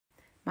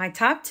My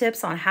top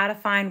tips on how to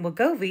find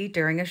Wegovy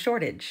during a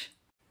shortage.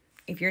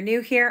 If you're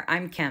new here,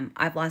 I'm Kim.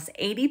 I've lost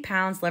 80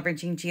 pounds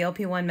leveraging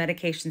GLP-1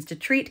 medications to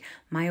treat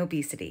my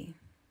obesity.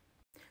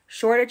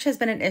 Shortage has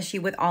been an issue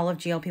with all of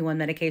GLP-1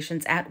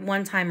 medications at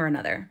one time or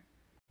another.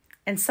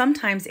 And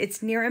sometimes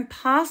it's near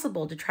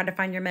impossible to try to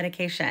find your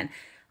medication.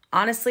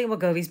 Honestly,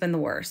 Wegovy's been the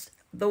worst.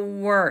 The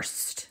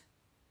worst.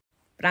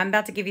 But I'm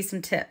about to give you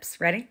some tips.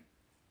 Ready?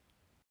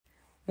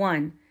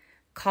 1.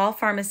 Call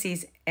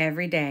pharmacies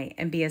every day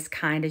and be as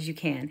kind as you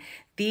can.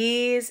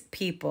 These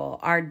people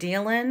are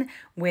dealing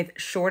with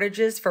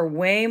shortages for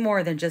way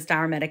more than just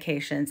our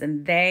medications,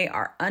 and they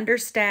are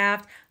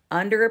understaffed,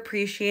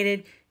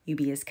 underappreciated. You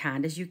be as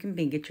kind as you can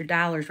be. Get your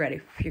dollars ready.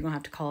 You're going to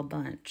have to call a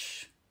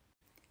bunch.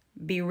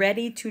 Be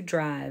ready to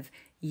drive.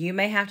 You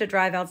may have to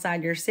drive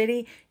outside your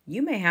city.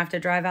 You may have to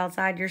drive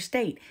outside your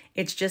state.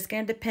 It's just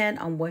going to depend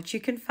on what you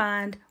can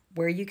find,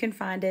 where you can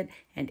find it,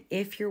 and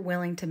if you're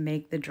willing to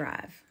make the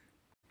drive.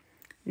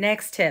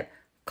 Next tip,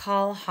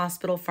 call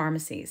hospital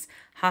pharmacies.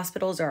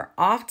 Hospitals are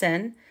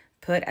often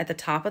put at the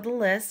top of the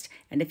list.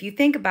 And if you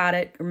think about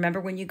it, remember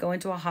when you go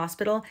into a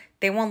hospital,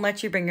 they won't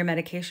let you bring your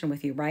medication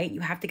with you, right? You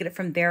have to get it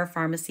from their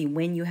pharmacy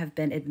when you have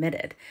been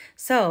admitted.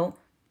 So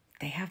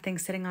they have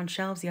things sitting on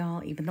shelves,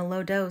 y'all, even the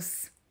low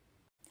dose.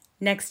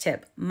 Next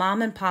tip,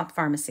 mom and pop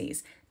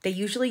pharmacies. They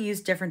usually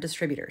use different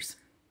distributors.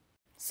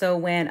 So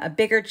when a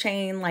bigger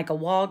chain like a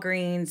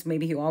Walgreens,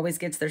 maybe who always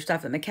gets their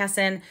stuff at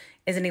McKesson,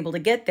 isn't able to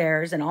get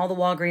theirs and all the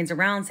Walgreens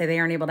around say they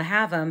aren't able to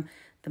have them,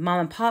 the mom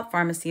and pop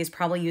pharmacy is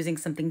probably using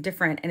something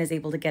different and is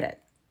able to get it.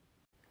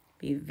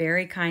 Be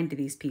very kind to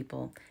these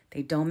people.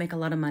 They don't make a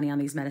lot of money on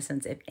these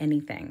medicines. If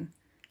anything,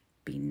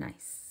 be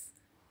nice.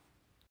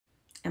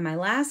 And my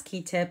last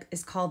key tip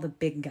is call the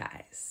big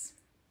guys.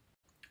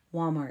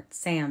 Walmart,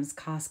 Sam's,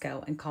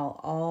 Costco, and call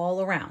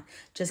all around.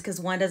 Just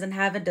because one doesn't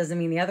have it doesn't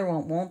mean the other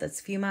one won't. That's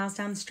a few miles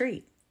down the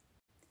street.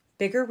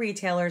 Bigger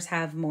retailers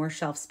have more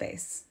shelf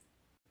space.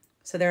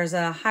 So there's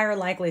a higher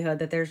likelihood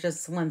that there's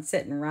just one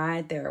sitting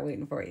right there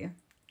waiting for you.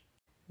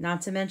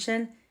 Not to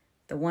mention,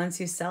 the ones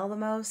who sell the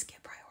most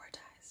get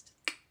prioritized.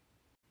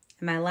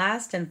 And my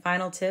last and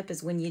final tip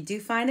is when you do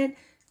find it,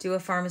 do a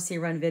pharmacy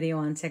run video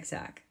on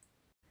TikTok.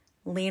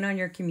 Lean on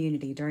your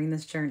community during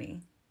this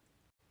journey.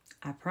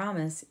 I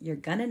promise you're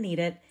gonna need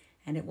it,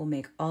 and it will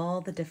make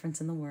all the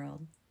difference in the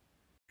world.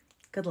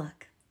 Good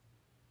luck.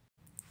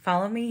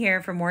 Follow me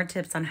here for more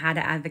tips on how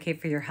to advocate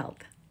for your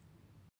health.